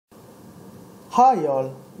Hi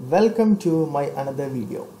all, welcome to my another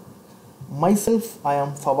video. Myself, I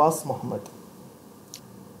am Fawaz Muhammad.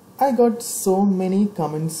 I got so many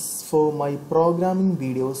comments for my programming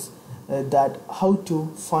videos that how to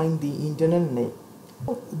find the internal name.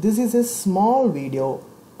 This is a small video.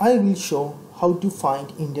 I will show how to find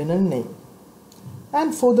internal name.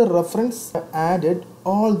 And for the reference, I added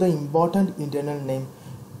all the important internal name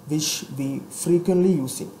which we frequently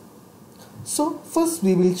using. So first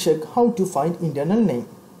we will check how to find internal name.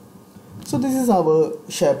 So this is our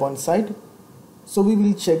SharePoint site. So we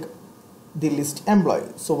will check the list employee.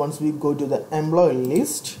 So once we go to the employee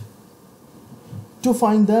list, to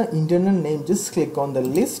find the internal name, just click on the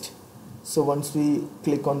list. So once we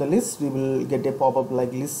click on the list, we will get a pop-up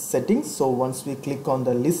like list settings. So once we click on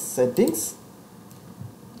the list settings,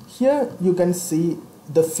 here you can see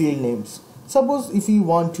the field names. Suppose if you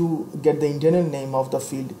want to get the internal name of the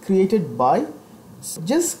field created by,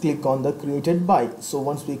 just click on the created by. So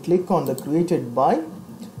once we click on the created by,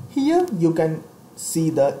 here you can see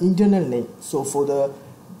the internal name. So for the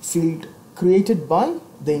field created by,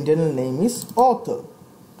 the internal name is author.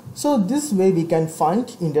 So this way we can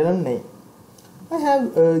find internal name. I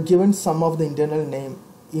have given some of the internal name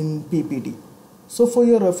in PPT. So for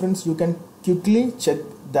your reference, you can quickly check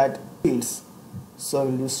that fields. So I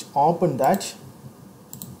will just open that.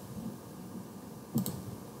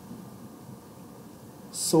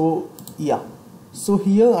 So yeah, so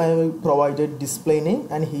here I have provided display name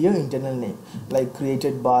and here internal name like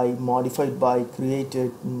created by, modified by,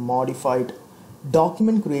 created, modified,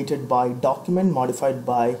 document created by, document modified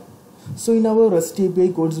by. So in our REST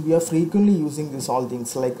API codes we are frequently using this all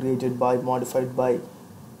things like created by, modified by.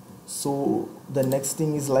 So the next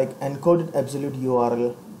thing is like encoded absolute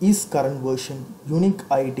URL, is current version, unique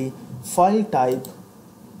ID, file type,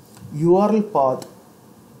 URL path,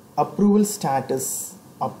 approval status,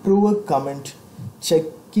 approver comment,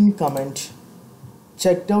 check-in comment,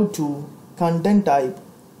 checked out to, content type,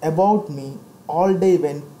 about me, all day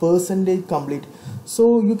event, percentage complete.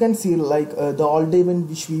 So you can see like the all day event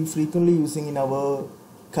which we frequently using in our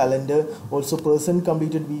calendar, also percent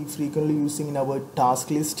completed we frequently using in our task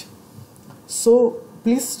list. So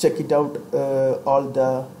please check it out, all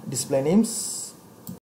the display names.